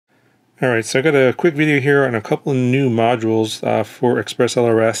Alright, so I got a quick video here on a couple of new modules for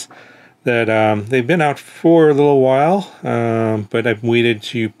ExpressLRS that they've been out for a little while, but I've waited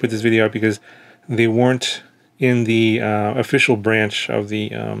to put this video out because they weren't in the official branch of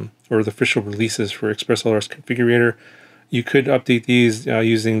the, or the official releases for ExpressLRS configurator. You could update these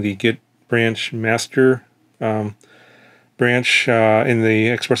using the Git branch master branch in the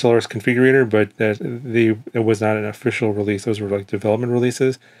ExpressLRS configurator, but it was not an official release. Those were like development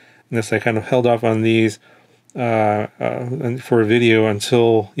releases. And thus I kind of held off on these for a video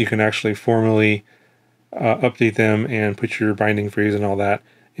until you can actually formally update them and put your binding phrase and all that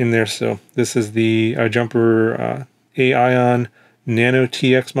in there. So this is the jumper Aion Nano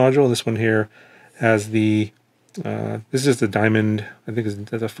TX module. This one here has the, this is the diamond, I think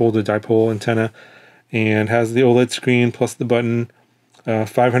it's a folded dipole antenna, and has the OLED screen plus the button,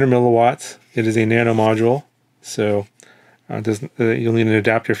 500 milliwatts. It is a nano module, so you'll need an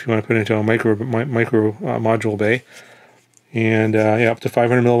adapter if you want to put it into a micro module bay. And yeah, up to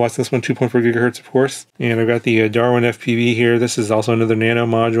 500 milliwatts. This one 2.4 gigahertz, of course. And I've got the DarwinFPV here. This is also another nano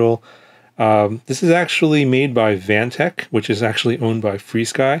module. This is actually made by Vantech, which is actually owned by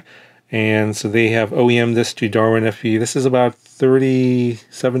FreeSky. And so they have OEM'd this to DarwinFPV. This is about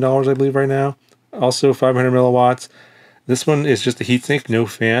 $37, I believe, right now. Also 500 milliwatts. This one is just a heatsink, no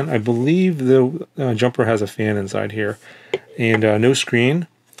fan. I believe the jumper has a fan inside here. And no screen.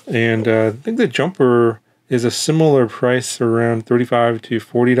 And I think the jumper is a similar price, around $35 to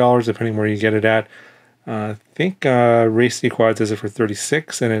 $40, depending where you get it at. I think Race Quads has it for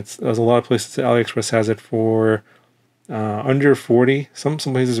 $36, and there's a lot of places. AliExpress has it for under $40. Some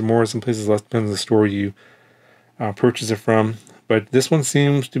places are more, some places less. Depends on the store you purchase it from. But this one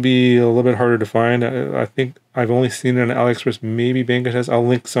seems to be a little bit harder to find. I think I've only seen it on AliExpress. Maybe Banggood has. I'll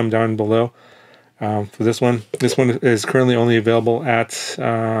link some down below. For this one is currently only available at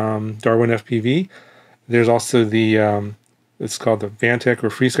DarwinFPV. There's also the, it's called the Vantech or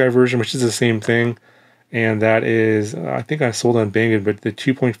FreeSky version, which is the same thing. And that is, I think I sold on Banggood, but the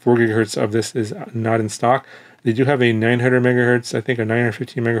 2.4 gigahertz of this is not in stock. They do have a 900 megahertz, I think a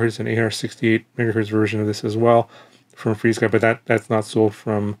 915 megahertz and 868 megahertz version of this as well from FreeSky, but that's not sold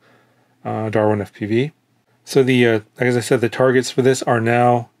from DarwinFPV. So like as I said, the targets for this are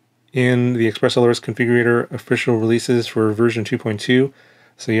now in the ExpressLRS configurator official releases for version 2.2.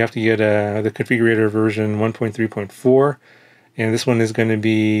 So you have to get the configurator version 1.3.4, and this one is going to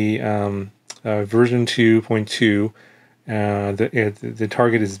be version 2.2. The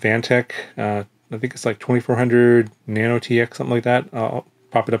target is Vantech. I think it's like 2400 Nano TX, something like that. I'll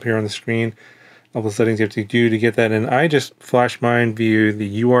pop it up here on the screen. All the settings you have to do to get that, and I just flash mine via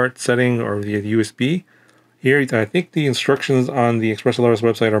the UART setting or via the USB. Here, I think the instructions on the ExpressLRS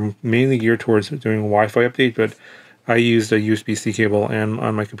website are mainly geared towards doing a Wi-Fi update, but I used a USB-C cable and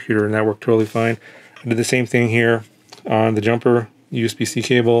on my computer, and that worked totally fine. I did the same thing here on the jumper, USB-C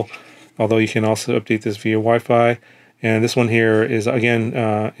cable, although you can also update this via Wi-Fi. And this one here is, again,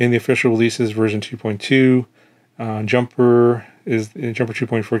 in the official releases, version 2.2. Jumper is jumper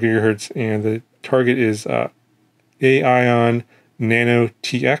 2.4 gigahertz, and the target is Aion Nano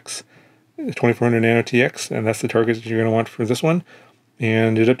TX. 2400 Nano TX, and that's the target that you're going to want for this one.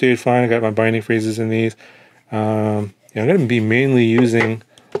 And it updated fine. I got my binding phrases in these. Yeah, I'm going to be mainly using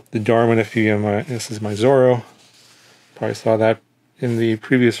the DarwinFPV. This is my Zorro. Probably saw that in the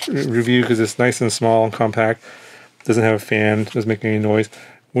previous review because it's nice and small and compact. Doesn't have a fan. Doesn't make any noise.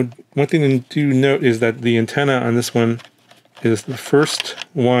 One thing to note is that the antenna on this one is the first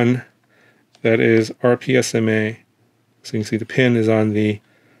one that is RPSMA. So you can see the pin is on the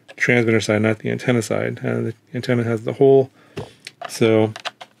transmitter side, not the antenna side. The antenna has the hole. So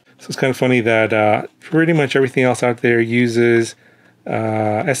it's kind of funny that pretty much everything else out there uses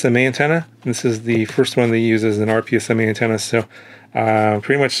SMA antenna. This is the first one that uses an RPSMA antenna. So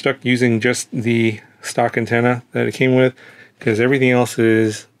pretty much stuck using just the stock antenna that it came with, because everything else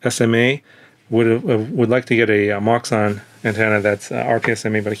is SMA. Would like to get a Moxon antenna that's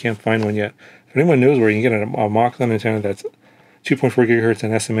RPSMA, but I can't find one yet. If anyone knows where you can get a Moxon antenna that's 2.4 gigahertz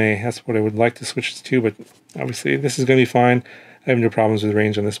and SMA, that's what I would like to switch to, but obviously this is going to be fine. I have no problems with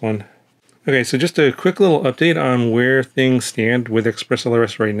range on this one. Okay, so just a quick little update on where things stand with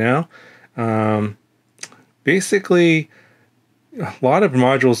ExpressLRS right now. Basically, a lot of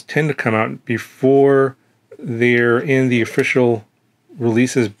modules tend to come out before they're in the official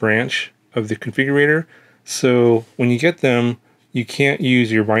releases branch of the configurator. So when you get them, you can't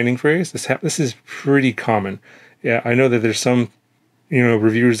use your binding phrase. This is pretty common. Yeah, I know that there's some,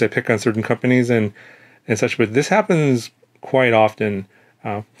 reviewers that pick on certain companies and such, but this happens quite often,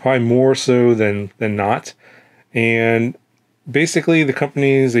 probably more so than not. And basically the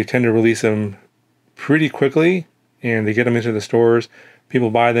companies, they tend to release them pretty quickly, and they get them into the stores.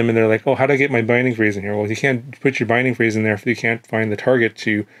 People buy them and they're like, oh, how do I get my binding phrase in here? Well, you can't put your binding phrase in there if you can't find the target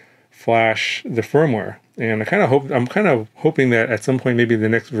to flash the firmware. And I'm kind of hoping that at some point, maybe the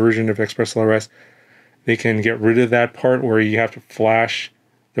next version of ExpressLRS, they can get rid of that part where you have to flash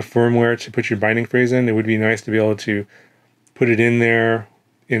the firmware to put your binding phrase in. It would be nice to be able to put it in there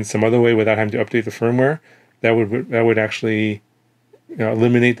in some other way without having to update the firmware. That would actually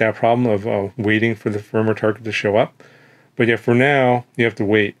eliminate that problem of waiting for the firmware target to show up. But yeah, for now, you have to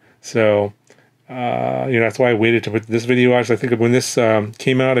wait. So, that's why I waited to put this video out. So I think when this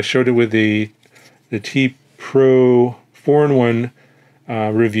came out, I showed it with the T Pro 4-in-1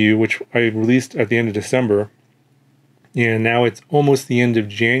 review, which I released at the end of December. And now it's almost the end of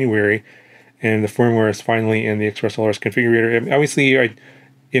January, and the firmware is finally in the ExpressLRS configurator. And obviously, you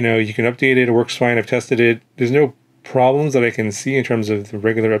can update it. It works fine. I've tested it. There's no problems that I can see in terms of the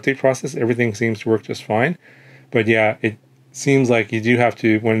regular update process. Everything seems to work just fine. But yeah, it seems like you do have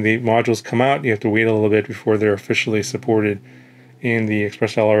to, when the modules come out, you have to wait a little bit before they're officially supported in the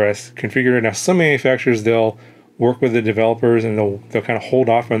ExpressLRS configurator. Now, some manufacturers, they'll work with the developers and they'll kind of hold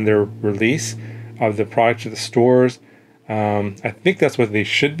off on their release of the product to the stores. I think that's what they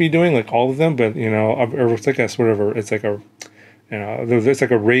should be doing, like all of them. But it's like a sort of it's like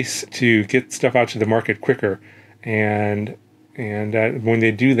a race to get stuff out to the market quicker, and when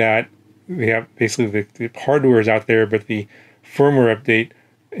they do that, they have basically the hardware is out there, but the firmware update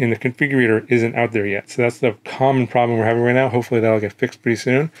in the configurator isn't out there yet. So that's the common problem we're having right now. Hopefully that'll get fixed pretty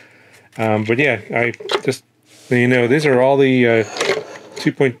soon. But yeah, I just these are all the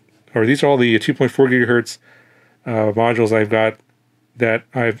 2.4 gigahertz modules I've got that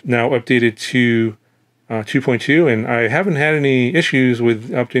I've now updated to 2.2, and I haven't had any issues with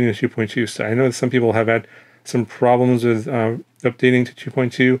updating to 2.2. So I know that some people have had some problems with updating to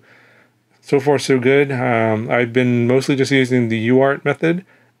 2.2. So far, so good. I've been mostly just using the UART method.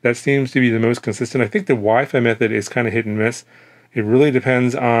 That seems to be the most consistent. I think the Wi-Fi method is kind of hit and miss. It really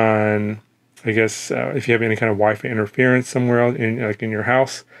depends on, I guess, if you have any kind of Wi-Fi interference somewhere else, like in your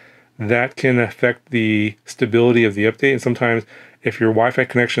house, that can affect the stability of the update. And sometimes, if your Wi-Fi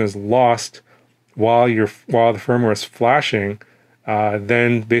connection is lost while the firmware is flashing,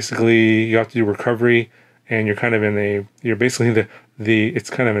 then basically you have to do recovery, and you're kind of you're basically it's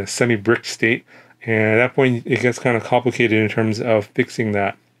kind of in a semi-bricked state, and at that point it gets kind of complicated in terms of fixing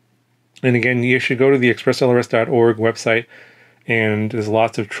that. And again, you should go to the expresslrs.org website, and there's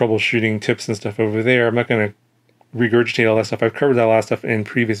lots of troubleshooting tips and stuff over there. I'm not going to regurgitate all that stuff. I've covered that lot of stuff in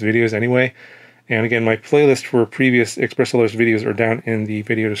previous videos anyway. And again, my playlist for previous ExpressLRS videos are down in the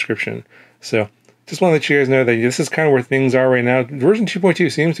video description. So just want to let you guys know that this is kind of where things are right now. Version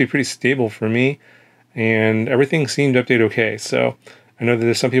 2.2 seems to be pretty stable for me, and everything seemed to update okay. So I know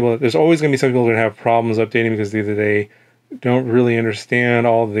that there's always going to be some people that have problems updating because either they don't really understand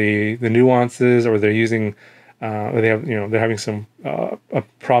all the nuances, or they're using or they're having some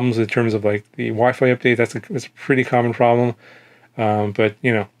problems in terms of like the Wi-Fi update. That's a pretty common problem. But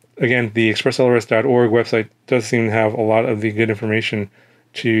again, the expresslrs.org website does seem to have a lot of the good information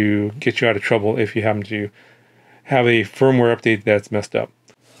to get you out of trouble if you happen to have a firmware update that's messed up.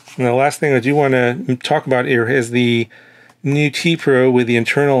 And the last thing I do want to talk about here is the new T Pro with the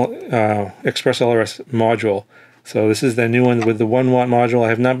internal ExpressLRS module. So this is the new one with the 1 watt module. I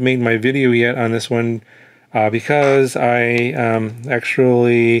have not made my video yet on this one because I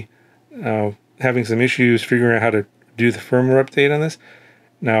actually having some issues figuring out how to do the firmware update on this.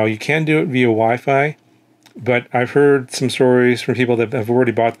 Now, you can do it via Wi-Fi, but I've heard some stories from people that have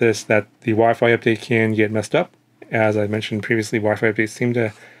already bought this that the Wi-Fi update can get messed up. As I mentioned previously, Wi-Fi updates seem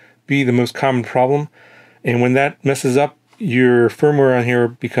to be the most common problem. And when that messes up, your firmware on here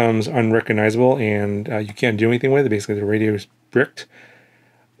becomes unrecognizable, and you can't do anything with it. Basically, the radio is bricked.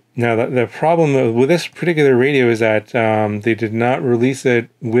 Now, the problem with this particular radio is that they did not release it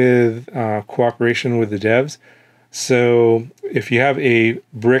with cooperation with the devs. So if you have a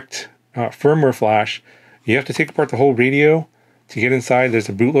bricked firmware flash, you have to take apart the whole radio to get inside. There's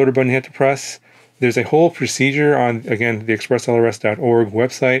a bootloader button you have to press. There's a whole procedure on, again, the expresslrs.org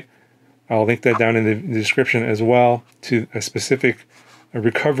website. I'll link that down in the description as well, to a specific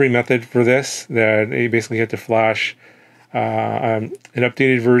recovery method for this, that you basically have to flash an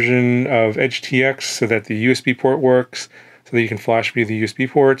updated version of EdgeTX so that the USB port works, so that you can flash via the USB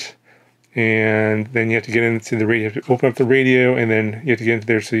port. And then you have to get into the radio, you have to open up the radio, and then you have to get into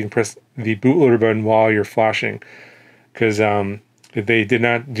there so you can press the bootloader button while you're flashing. Because they did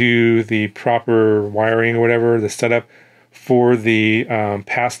not do the proper wiring or whatever, the setup for the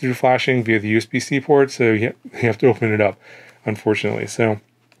pass-through flashing via the USB-C port, so you have to open it up. unfortunately. So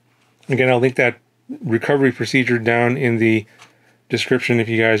again, I'll link that recovery procedure down in the description if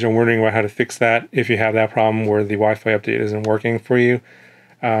you guys are wondering about how to fix that, if you have that problem where the Wi-Fi update isn't working for you.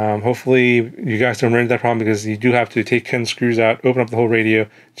 Hopefully you guys don't run into that problem, because you do have to take 10 screws out, open up the whole radio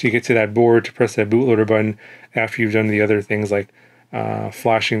to get to that board to press that bootloader button after you've done the other things like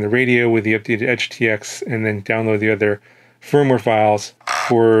flashing the radio with the updated HTX, and then download the other firmware files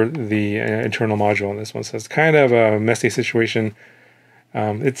for the internal module on this one. So it's kind of a messy situation.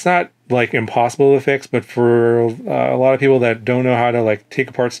 It's not like impossible to fix, but for a lot of people that don't know how to like take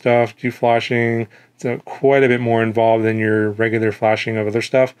apart stuff, do flashing, it's quite a bit more involved than your regular flashing of other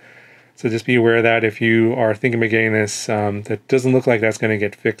stuff. So just be aware of that if you are thinking about getting this. That doesn't look like that's going to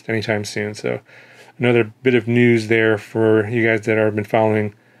get fixed anytime soon. So another bit of news there for you guys that have been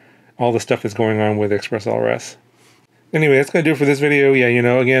following all the stuff that's going on with ExpressLRS. Anyway, that's going to do it for this video. Yeah, you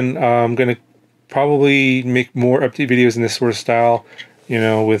know, again, I'm going to probably make more update videos in this sort of style, you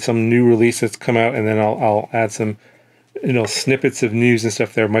know, with some new release that's come out, and then I'll add some, you know, snippets of news and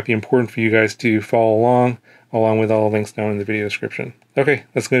stuff there. It might be important for you guys to follow along with all the links down in the video description. Okay,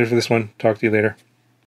 that's good for this one. Talk to you later.